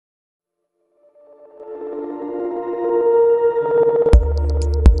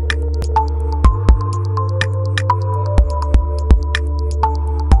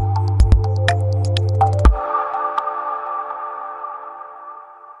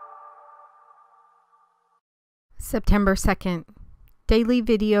September 2nd, Daily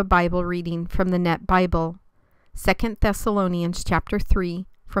Video Bible Reading from the Net Bible, 2 Thessalonians chapter 3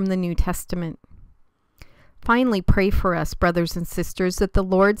 from the New Testament. Finally, pray for us, brothers and sisters, that the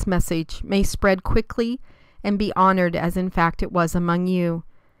Lord's message may spread quickly and be honored as in fact it was among you,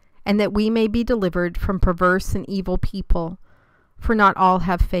 and that we may be delivered from perverse and evil people, for not all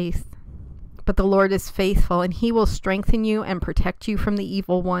have faith. But the Lord is faithful, and he will strengthen you and protect you from the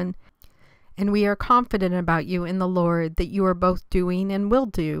evil one. And we are confident about you in the Lord, that you are both doing and will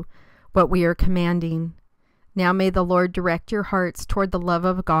do what we are commanding. Now may the Lord direct your hearts toward the love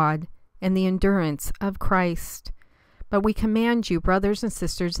of God and the endurance of Christ. But we command you, brothers and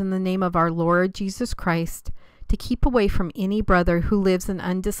sisters, in the name of our Lord Jesus Christ, to keep away from any brother who lives an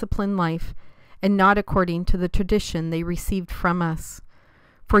undisciplined life and not according to the tradition they received from us.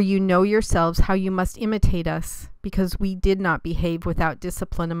 For you know yourselves how you must imitate us, because we did not behave without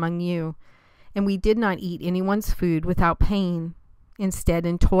discipline among you. And we did not eat anyone's food without pain. Instead,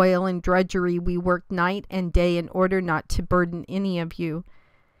 in toil and drudgery, we worked night and day in order not to burden any of you.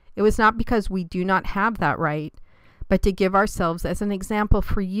 It was not because we do not have that right, but to give ourselves as an example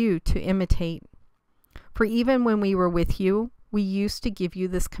for you to imitate. For even when we were with you, we used to give you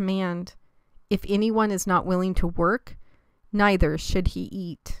this command: if anyone is not willing to work, neither should he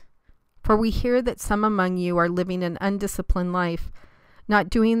eat. For we hear that some among you are living an undisciplined life, not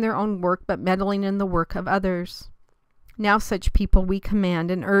doing their own work, but meddling in the work of others. Now such people we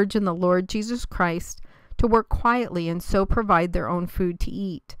command and urge in the Lord Jesus Christ to work quietly and so provide their own food to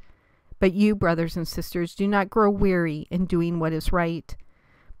eat. But you, brothers and sisters, do not grow weary in doing what is right.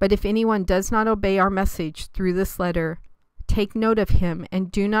 But if anyone does not obey our message through this letter, take note of him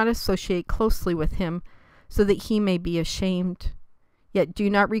and do not associate closely with him, so that he may be ashamed. Yet do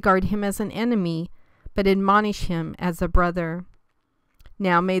not regard him as an enemy, but admonish him as a brother.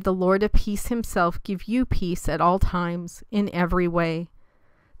 Now may the Lord of peace himself give you peace at all times, in every way.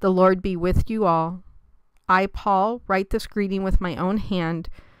 The Lord be with you all. I, Paul, write this greeting with my own hand,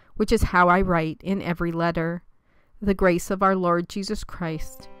 which is how I write in every letter. The grace of our Lord Jesus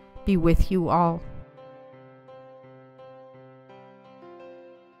Christ be with you all.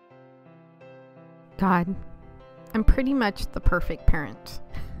 God, I'm pretty much the perfect parent.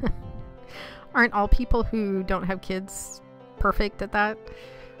 Aren't all people who don't have kids perfect at that?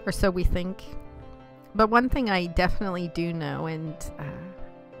 Or so we think. But one thing I definitely do know, and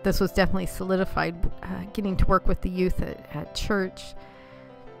this was definitely solidified getting to work with the youth at church,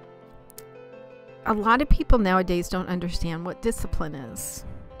 a lot of people nowadays don't understand what discipline is.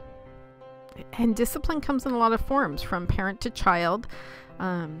 And discipline comes in a lot of forms, from parent to child,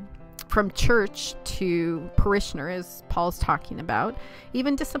 from church to parishioner, as Paul's talking about,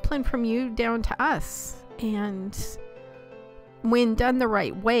 even discipline from you down to us. And when done the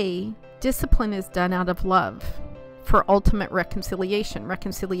right way, discipline is done out of love for ultimate reconciliation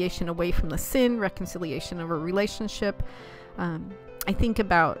away from the sin, reconciliation of a relationship. I think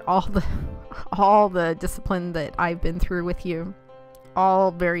about all the discipline that I've been through with you,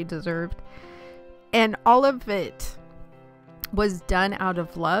 all very deserved, and all of it was done out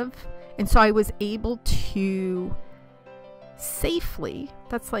of love. And so I was able to safely,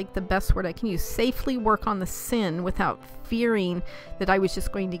 that's like the best word I can use, safely work on the sin without fearing that I was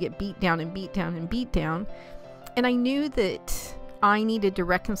just going to get beat down and beat down and beat down. And I knew that I needed to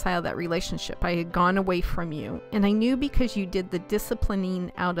reconcile that relationship. I had gone away from you, and I knew because you did the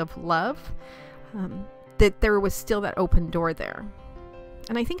disciplining out of love, that there was still that open door there.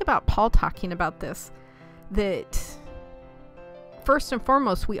 And I think about Paul talking about this, that first and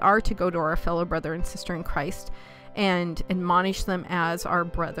foremost, we are to go to our fellow brother and sister in Christ and admonish them as our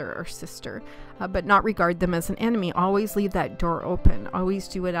brother or sister, but not regard them as an enemy. Always leave that door open. Always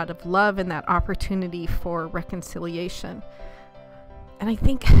do it out of love and that opportunity for reconciliation. And I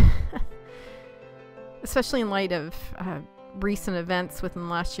think, especially in light of recent events within the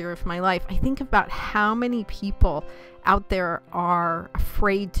last year of my life, I think about how many people out there are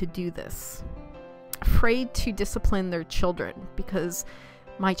afraid to do this, afraid to discipline their children, because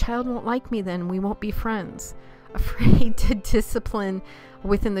my child won't like me, then we won't be friends. Afraid to discipline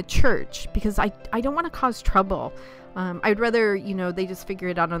within the church because I don't want to cause trouble. I'd rather, they just figure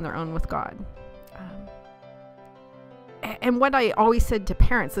it out on their own with God. And what I always said to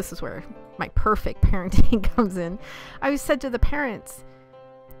parents, this is where my perfect parenting comes in. I always said to the parents,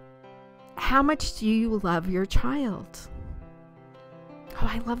 how much do you love your child? Oh,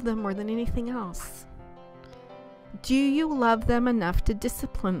 I love them more than anything else. Do you love them enough to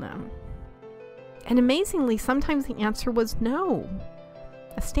discipline them? And amazingly, sometimes the answer was no.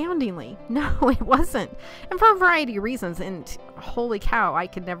 Astoundingly, no, it wasn't. And for a variety of reasons. And holy cow, I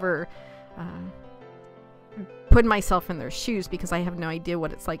could never put myself in their shoes because I have no idea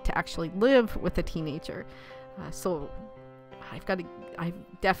what it's like to actually live with a teenager. So I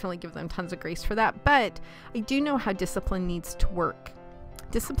definitely give them tons of grace for that. But I do know how discipline needs to work.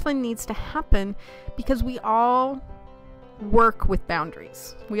 Discipline needs to happen because we all work with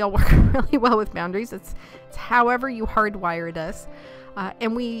boundaries. We all work really well with boundaries. It's however you hardwired us.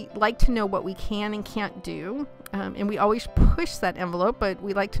 And we like to know what we can and can't do. And we always push that envelope, but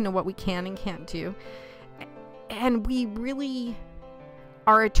we like to know what we can and can't do. And we really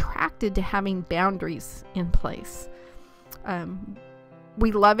are attracted to having boundaries in place.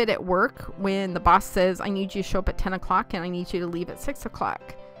 We love it at work when the boss says, I need you to show up at 10 o'clock and I need you to leave at 6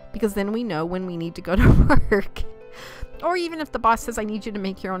 o'clock. Because then we know when we need to go to work. Or even if the boss says, I need you to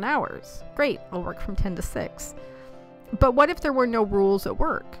make your own hours. Great, I'll work from 10 to 6. But what if there were no rules at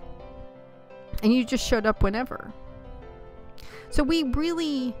work? And you just showed up whenever? So we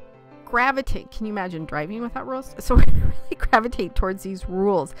really gravitate. Can you imagine driving without rules? So we really gravitate towards these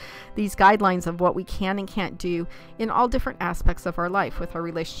rules, these guidelines of what we can and can't do in all different aspects of our life, with our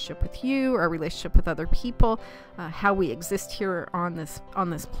relationship with you, our relationship with other people, how we exist here on this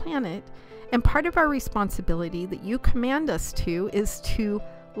planet. And part of our responsibility that you command us to is to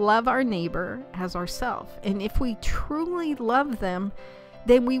love our neighbor as ourselves. And if we truly love them,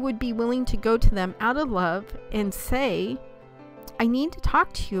 then we would be willing to go to them out of love and say, I need to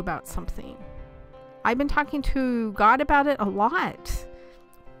talk to you about something. I've been talking to God about it a lot.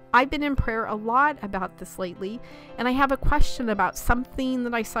 I've been in prayer a lot about this lately, and I have a question about something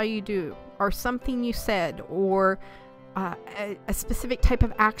that I saw you do, or something you said, or a specific type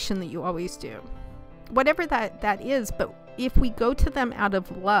of action that you always do. Whatever that is, but if we go to them out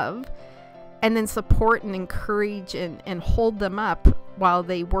of love and then support and encourage and hold them up while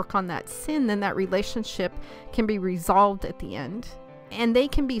they work on that sin, then that relationship can be resolved at the end. And they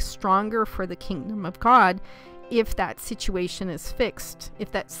can be stronger for the kingdom of God if that situation is fixed,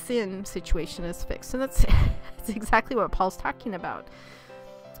 if that sin situation is fixed. And that's exactly what Paul's talking about.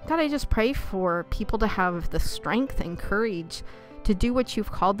 God, I just pray for people to have the strength and courage to do what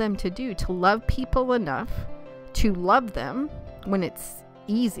you've called them to do, to love people enough to love them when it's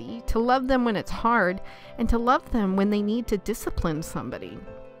easy, to love them when it's hard, and to love them when they need to discipline somebody,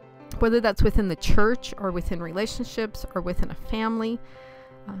 whether that's within the church or within relationships or within a family.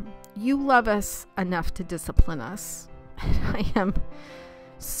 You love us enough to discipline us.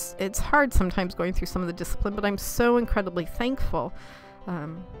 It's hard sometimes going through some of the discipline, but I'm so incredibly thankful.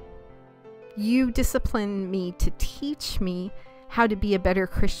 You discipline me to teach me how to be a better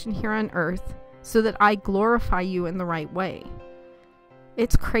Christian here on earth so that I glorify you in the right way.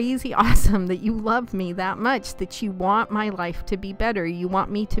 It's crazy awesome that you love me that much, that you want my life to be better. You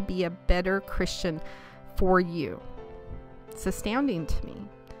want me to be a better Christian for you. It's astounding to me.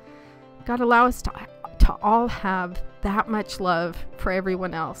 God, allow us to all have that much love for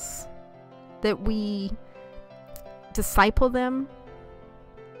everyone else, that we disciple them,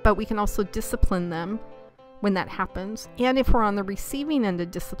 but we can also discipline them when that happens. And if we're on the receiving end of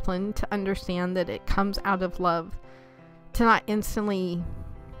discipline, to understand that it comes out of love, to not instantly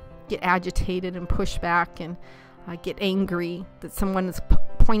get agitated and push back and get angry that someone is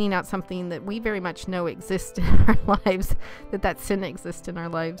pointing out something that we very much know exists in our lives, that sin exists in our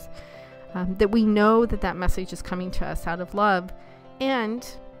lives, that we know that message is coming to us out of love,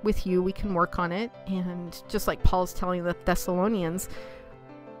 and with you we can work on it. And just like Paul's telling the Thessalonians,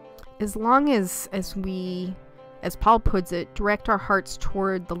 as long as we, as Paul puts it, direct our hearts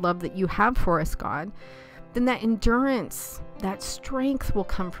toward the love that you have for us, God, then that endurance, that strength will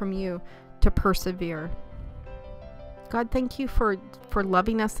come from you to persevere. God, thank you for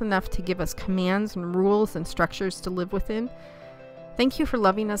loving us enough to give us commands and rules and structures to live within. Thank you for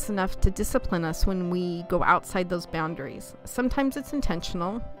loving us enough to discipline us when we go outside those boundaries. Sometimes it's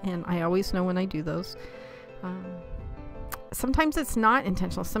intentional, and I always know when I do those. Sometimes it's not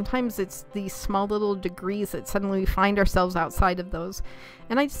intentional. Sometimes it's these small little degrees that suddenly we find ourselves outside of those.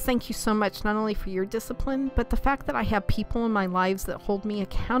 And I just thank you so much, not only for your discipline, but the fact that I have people in my lives that hold me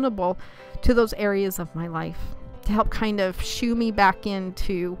accountable to those areas of my life, to help kind of shoo me back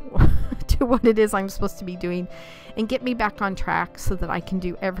into to what it is I'm supposed to be doing and get me back on track so that I can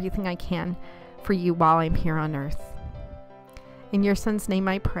do everything I can for you while I'm here on earth. In your son's name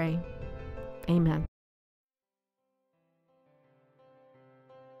I pray. Amen.